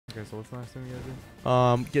Okay, so what's the next thing we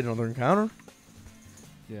gotta do? Get another encounter.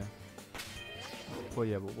 Yeah. Well,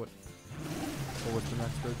 yeah, but what? Well, what's the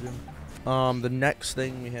next red gym? The next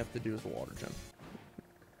thing we have to do is the water gym.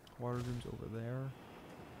 Water gym's over there.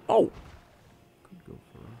 Oh! Could go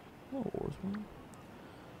for... Oh, where's one?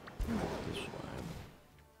 This way.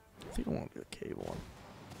 I think I want to do a cave one.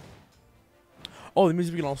 Oh, that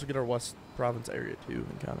means we can also get our West Province area too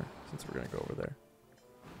encounter, since we're gonna go over there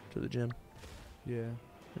to the gym. Yeah. You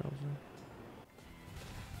know what I'm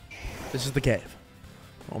saying? This is the cave.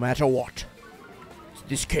 No matter what, it's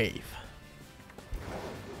this cave.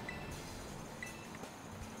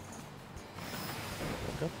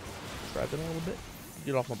 Okay. Grab it a little bit.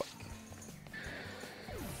 Get off my bike.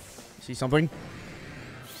 See something?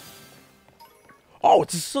 Oh,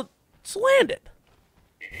 it's landed.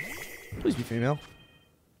 Please be female.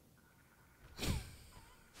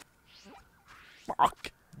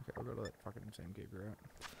 Fuck. Okay, I'll go to that fucking same cave you're at.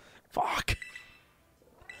 Fuck.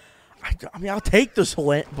 I mean, I'll take this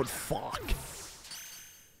land, but fuck.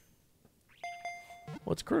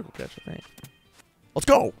 Well, it's critical catch, I think. Let's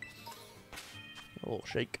go. A little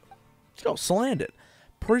shake. Let's go. Sland it.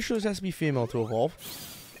 Pretty sure this has to be female to evolve.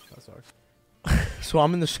 That sucks. So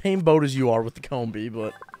I'm in the same boat as you are with the Combi,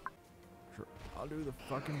 but... Sure. I'll do the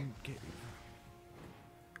fucking cave.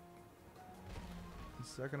 The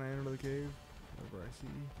second I enter the cave, whatever I see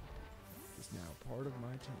is now part of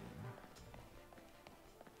my team.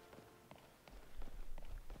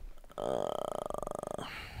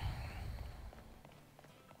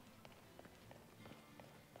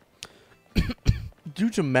 Due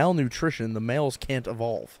to malnutrition, the males can't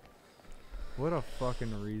evolve. What a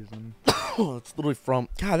fucking reason. It's literally from...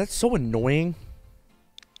 God, that's so annoying.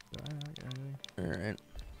 Did I not get anything? Alright.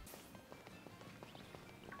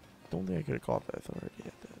 Don't think I could have caught that. I thought I already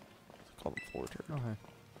had that. I called him floor turd. Oh, hey.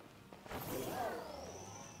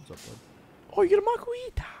 What's up, bud? Oh, you get a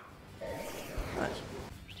Makuita. Nice.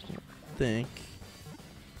 I think.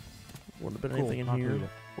 Wouldn't have been Cool, anything in Makuita. here.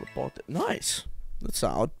 Would have bought that. Nice. That's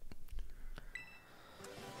solid.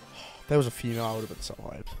 If that was a female, I would have been so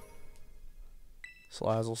hyped.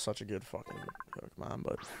 Slazzle's such a good fucking Pokemon,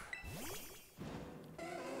 but...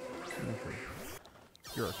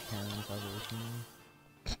 You're a Karen if I've ever seen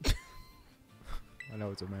one. I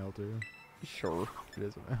know it's a male too. Sure. It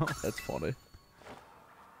is a male. That's funny.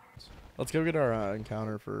 Let's go get our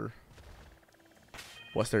encounter for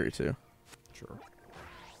West Area 2. Sure.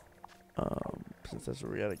 Since that's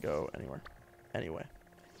where we gotta go anywhere. Anyway.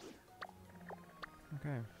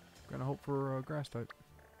 Okay. Gonna hope for grass type.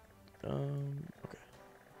 Okay.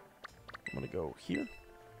 I'm gonna go here.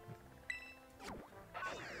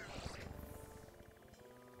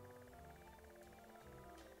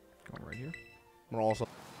 Going right here. I'm gonna also...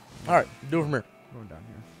 Alright, do it from here. Going down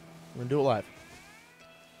here. I'm gonna do it live.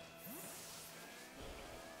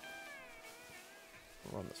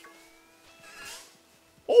 Run this.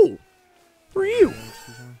 Oh! For you!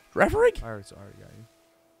 Graffarig? I already got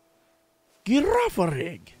you.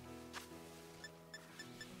 Graffarig!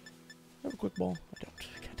 Have a quick ball. I don't.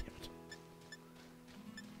 God damn it.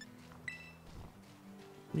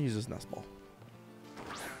 Let me use this nest ball.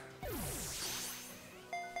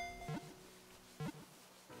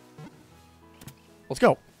 Let's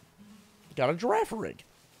go. Got a Giraffarig.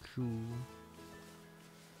 Cool.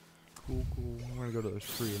 Cool, cool. I'm gonna go to this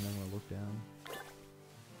tree and then I'm gonna look down.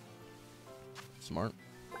 Smart.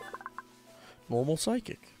 Normal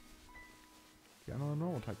Psychic. Got another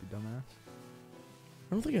normal type, you dumbass.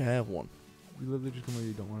 I don't think I have one. You literally just told me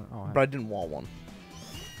you don't want it. Oh, But I didn't want one.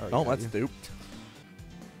 Oh, yeah, that's you. duped.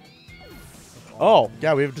 Oh,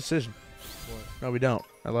 yeah, we have a decision. What? No, we don't.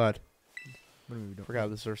 I lied. What do you mean we don't? Forgot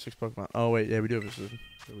this is our 6 Pokemon. Oh, wait, yeah, we do have a decision.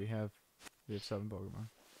 So we have 7 Pokemon.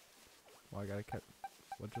 Well, I gotta catch.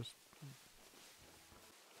 What just?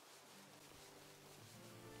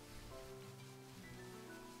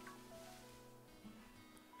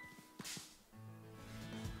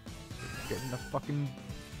 Getting the fucking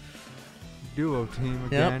duo team Yep,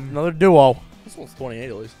 again. another duo. This one's 28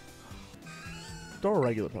 at least. Throw a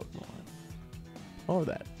regular Pokemon. Or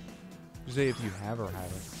that. You say if you have or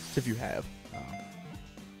haven't. If you have. Oh.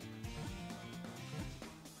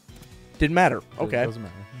 Didn't matter. It Okay. doesn't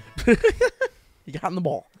matter. You got in the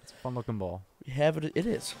ball. It's a fun looking ball. We have it. It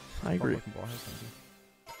is. I agree. Fun looking ball. Yes, thank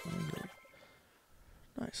you. I agree.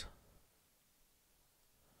 Nice.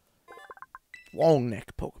 Long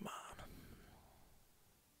neck Pokemon.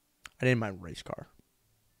 I named my race car.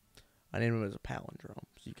 I named him as a palindrome.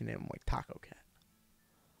 So you can name him like Taco Cat.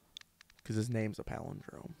 Because his name's a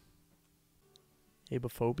palindrome.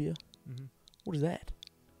 Abophobia? Mm-hmm. What is that?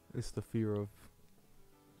 It's the fear of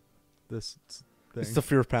this thing. It's the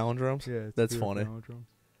fear of palindromes? Yeah, it's That's fear of funny. palindromes.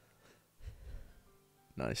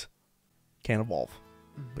 Nice. Can't evolve.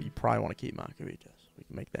 But you probably want to keep Makuitas. We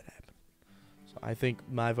can make that happen. So I think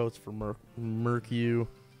my vote's for Murkyu.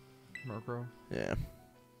 Murkrow. Yeah.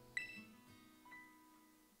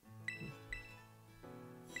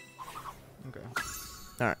 Okay.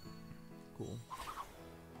 Alright. Cool.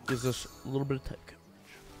 Gives us a little bit of type coverage.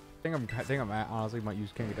 I think I'm honestly might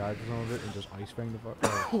use King of Dive for some of it and just Ice Fang the fuck.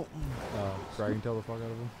 Dragon Tail the fuck out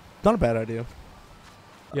of him. Not a bad idea.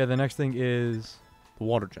 Yeah, the next thing is The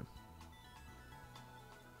water gem.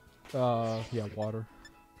 yeah, water.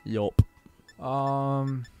 Yup.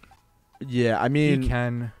 Yeah, I mean, He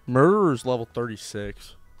can. Murderer's level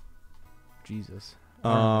 36. Jesus.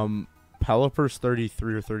 Pelipper's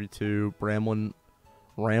 33 or 32. Ramblin'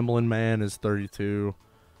 Man is 32.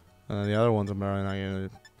 The other ones I'm probably not going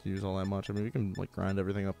to use all that much. I mean, we can like grind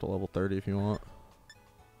everything up to level 30 if you want.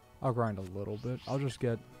 I'll grind a little bit. I'll just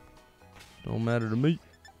get. Don't matter to me.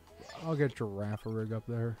 I'll get Giraffe rig up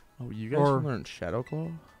there. Oh, you guys can learn Shadow Claw?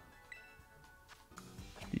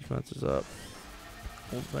 Defense is up.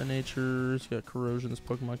 Hold by nature. He's got corrosion. This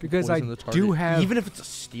Pokemon can Because poison I the target. do have. Even if it's a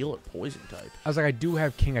steel or poison type. I was like, I do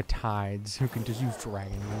have King of Tides who can just use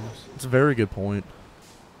Dragon moves. It's a very good point.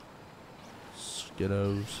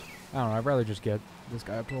 Skiddos. I don't know. I'd rather just get this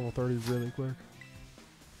guy up to level 30 really quick.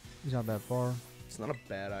 He's not that far. It's not a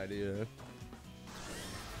bad idea.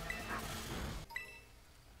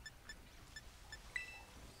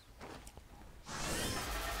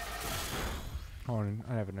 Hold on,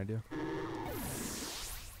 I have an idea.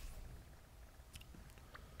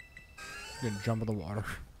 I'm gonna jump in the water.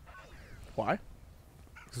 Why?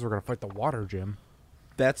 Because we're gonna fight the water gym.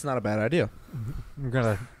 That's not a bad idea. I'm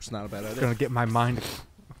gonna. It's not a bad idea. Gonna get my mind.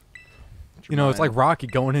 You know, it's like Rocky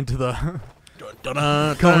going into the going to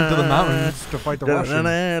the mountains to fight the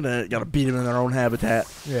Russians. Gotta beat them in their own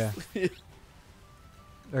habitat. Yeah. I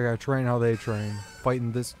gotta train how they train,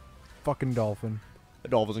 fighting this fucking dolphin. The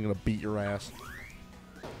dolphin's gonna beat your ass.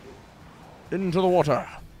 Into the water.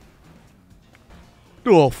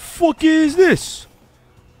 The fuck is this?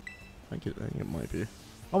 I think it might be.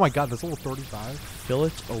 Oh my god, that's level 35. Fill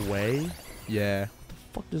it away? Yeah. What the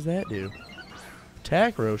fuck does that do?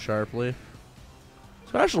 Attack row sharply.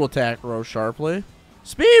 Special attack row sharply.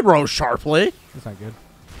 Speed row sharply. That's not good.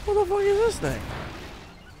 What the fuck is this thing?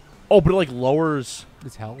 Oh, but it like lowers.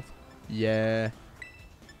 It's health. Yeah.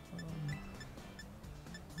 I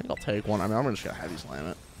think I'll take one. I mean, I'm just gonna heavy slam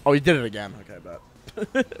it. Oh, he did it again. Okay, bet.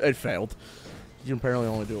 It failed. You can apparently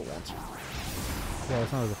only do it once. Yeah,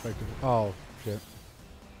 it's not as effective. Oh, shit.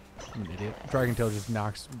 I'm an idiot. Dragon Tail just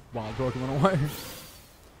knocks wild Pokemon away.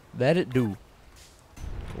 That it do.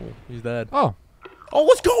 Cool. He's dead. Oh. Oh,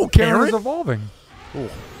 let's go, Karen is Karen! evolving. Cool.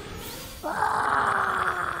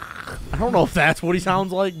 I don't know if that's what he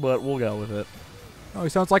sounds like, but we'll go with it. Oh, he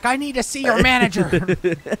sounds like, I need to see your manager.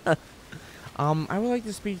 I would like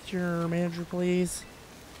to speak to your manager, please.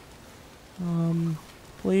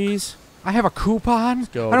 Please. I have a coupon. Let's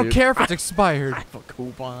go, I don't dude. care if it's expired. I have a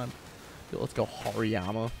coupon. Yo, let's go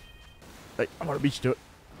Hariyama. Hey, I'm gonna beat you to it.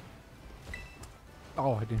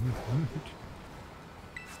 Oh, I didn't.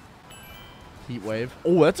 Heat Wave.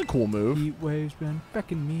 Oh, that's a cool move. Heat Wave's been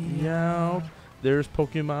fecking me Yeah. There's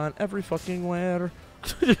Pokemon every fucking where.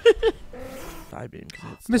 Die Beam.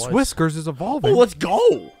 Miss Whiskers is evolving. Oh, let's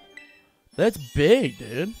go. That's big,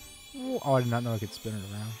 dude. Oh, I did not know I could spin it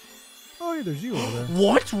around. Oh, yeah, there's you over there.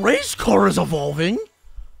 What? Race car is evolving?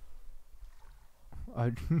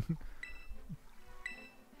 You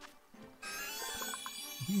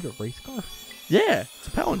can get a race car? Yeah, it's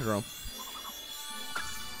a palindrome.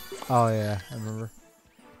 Oh, yeah, I remember.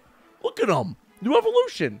 Look at him. New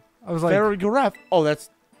evolution. I was like, Farigiraf. Oh,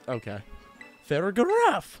 that's... Okay.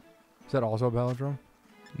 Farigiraf. is that also a palindrome?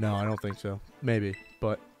 No, I don't think so. Maybe,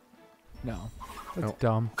 but... No. That's No.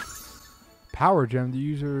 dumb. Power Gem, the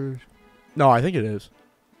user... No, I think it is.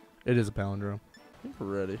 It is a palindrome. I think we're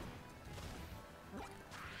ready.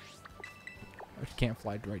 I can't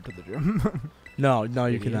fly right to the gym. No, you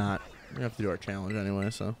Idiot. cannot. We have to do our challenge anyway,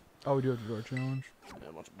 so... Oh, we do have to do our challenge. Yeah,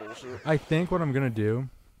 a bunch of bullshit. I think what I'm going to do...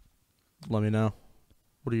 Let me know.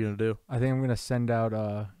 What are you going to do? I think I'm going to send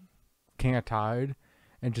out King of Tide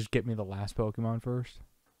and just get me the last Pokemon first.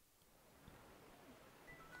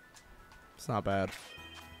 It's not bad.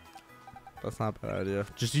 That's not a bad idea.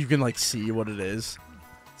 Just so you can, like, see what it is.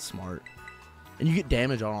 Smart. And you get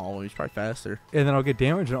damage on all of them. He's probably faster. And then I'll get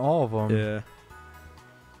damage on all of them. Yeah.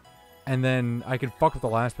 And then I can fuck with the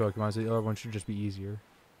last Pokemon, so the other one should just be easier.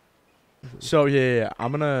 So, yeah.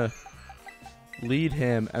 I'm going to lead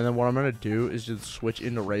him, and then what I'm going to do is just switch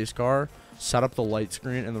into Race Car, set up the light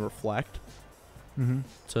screen and the reflect,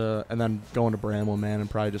 to, and then go into Bramble Man and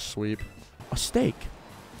probably just sweep. A steak.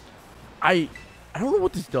 I don't know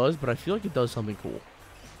what this does, but I feel like it does something cool.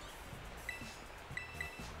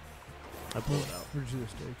 I pull it out. Where'd you see the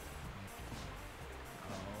steak?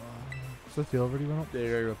 Is that the elevator you went up? Yeah,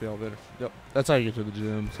 you gotta go up the elevator. Yep. That's how you get to the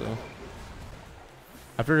gym, so.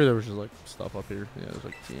 I figured there was just, like, stuff up here. Yeah, there's,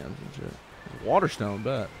 like, TMs and shit. Waterstone,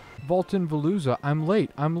 bet. Volton Veluza. I'm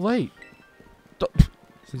late.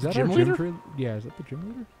 Is that gym our leader? gym yeah, is that the gym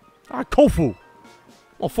leader? Ah, Kofu!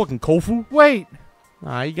 Oh, fucking Kofu? Wait!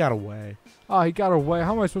 Nah, he got away. Oh, he got away.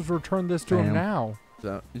 How am I supposed to return this to him Damn. now?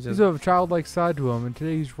 He's He's a childlike side to him, and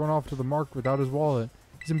today he's run off to the market without his wallet.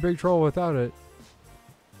 He's in big trouble without it.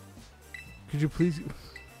 Could you please...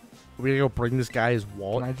 we gotta go bring this guy his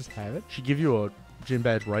wallet. Can I just have it? She'd give you a gym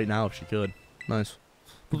badge right now if she could. Nice.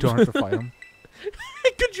 You don't have to fight him.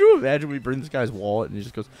 Could you imagine we bring this guy's wallet and he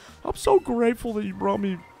just goes, I'm so grateful that you brought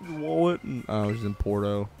me your wallet. And, oh, he's in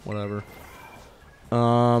Porto. Whatever.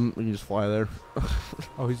 We can just fly there.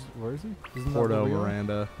 Oh, where is he? Isn't that Porto, where we are?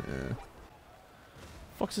 Miranda. Yeah.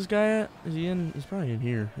 Fuck's this guy at? Is he in? He's probably in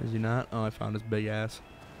here. Is he not? Oh, I found his big ass.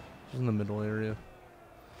 He's in the middle area.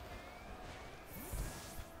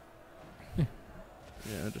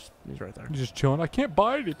 Yeah, he's right there. He's just chilling. I can't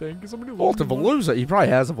buy anything because somebody Oh, it's a Veluza. He probably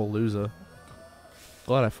has a Veluza.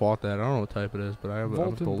 Glad I fought that. I don't know what type it is, but I have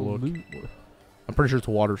to look. I'm pretty sure it's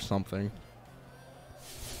water something.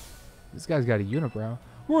 This guy's got a unibrow.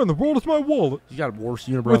 Where in the world is my wallet? He's got a worse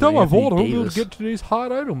unibrow Without than my Anthony wallet, I won't be able to Davis. get today's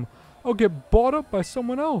hot item. I'll get bought up by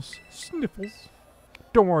someone else. Sniffles.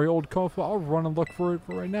 Don't worry, old Kofa. I'll run and look for it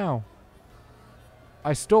for right now.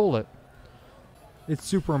 I stole it. It's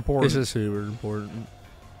super important. This is super important.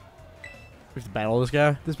 We have to battle this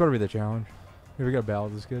guy? This better be the challenge. Here we got to battle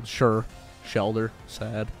this kid. Sure. Shelter.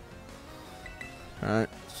 Sad. Alright.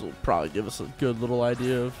 So will probably give us a good little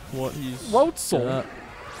idea of what he's... Wotzel. got.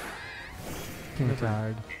 King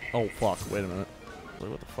tag. Oh, fuck. Wait a minute.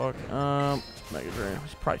 Like, what the fuck? Mega Drain.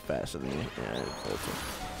 He's probably faster than me. Yeah, Wotzel.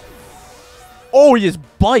 Oh, he has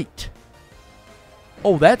Bite!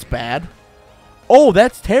 Oh, that's bad. Oh,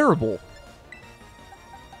 that's terrible.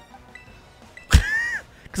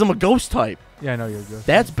 Because I'm a ghost type. Yeah, I know you're good.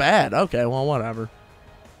 That's bad. Okay, well, whatever.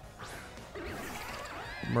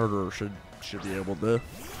 Murderer should be able to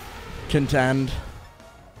contend.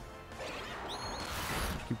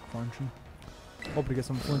 Just keep crunching. Hope to get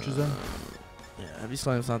some flinches in. Yeah, heavy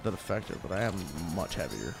slime's not that effective, but I am much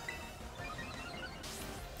heavier.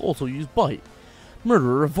 Also use Bite.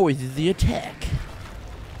 Murderer avoided the attack.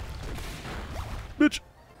 Bitch.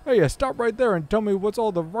 Hey, yeah, stop right there and tell me what's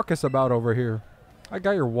all the ruckus about over here. I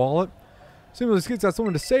got your wallet. Seems like this kid's got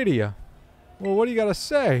something to say to you. Well, what do you got to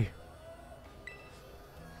say?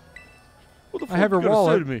 What the fuck I have your you gotta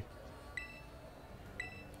wallet. say to me?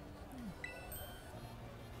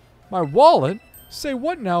 My wallet? Say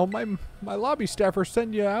what now? My lobby staffer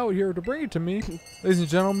sent you out here to bring it to me. Ladies and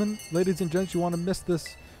gentlemen, ladies and gents, you want to miss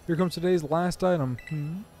this? Here comes today's last item.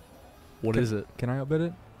 What is it? Can I outbid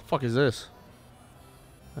it? The fuck is this?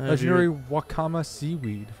 Legendary Wakama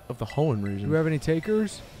seaweed. Of the Hoenn Do region. you have any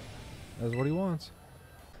takers? That's what he wants.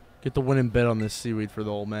 Get the winning bid on this seaweed for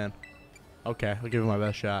the old man. Okay, I'll give him my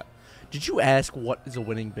best shot. Did you ask what is a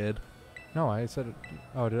winning bid? No, I said it.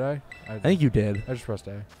 Oh, did I? I think you did. I just pressed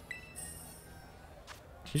A.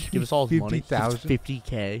 Just give us all his money. 50,000.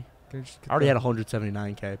 50K. Can I just I already had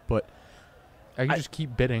 179K, but I can just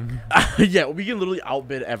keep bidding. yeah, we can literally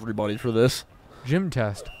outbid everybody for this. Gym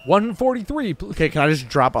test. 143. Okay, can I just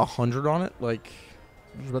drop 100 on it? Like,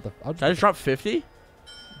 Can can I just drop 50?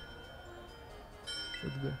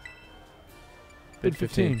 Bid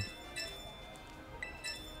 15.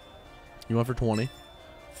 You went for 20.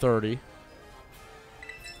 30.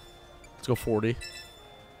 Let's go 40.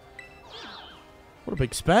 What a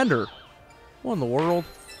big spender. What in the world?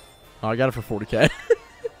 Oh, I got it for 40K.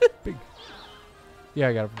 Big. Yeah,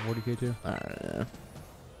 I got it for 40K too. Alright, yeah.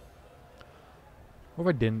 What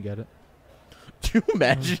if I didn't get it? Do you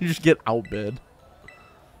imagine you just get outbid?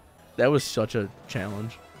 That was such a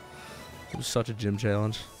challenge. It was such a gym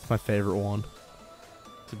challenge. It's my favorite one.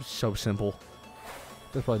 It was so simple.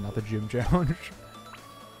 That's probably not the gym challenge.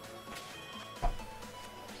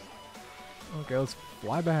 Okay, let's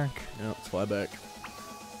fly back. Yeah, let's fly back.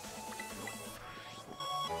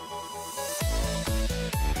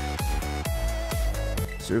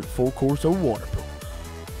 Serve full course of water polo.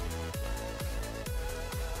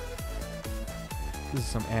 This is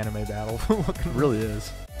some anime battle. It really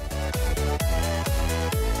is.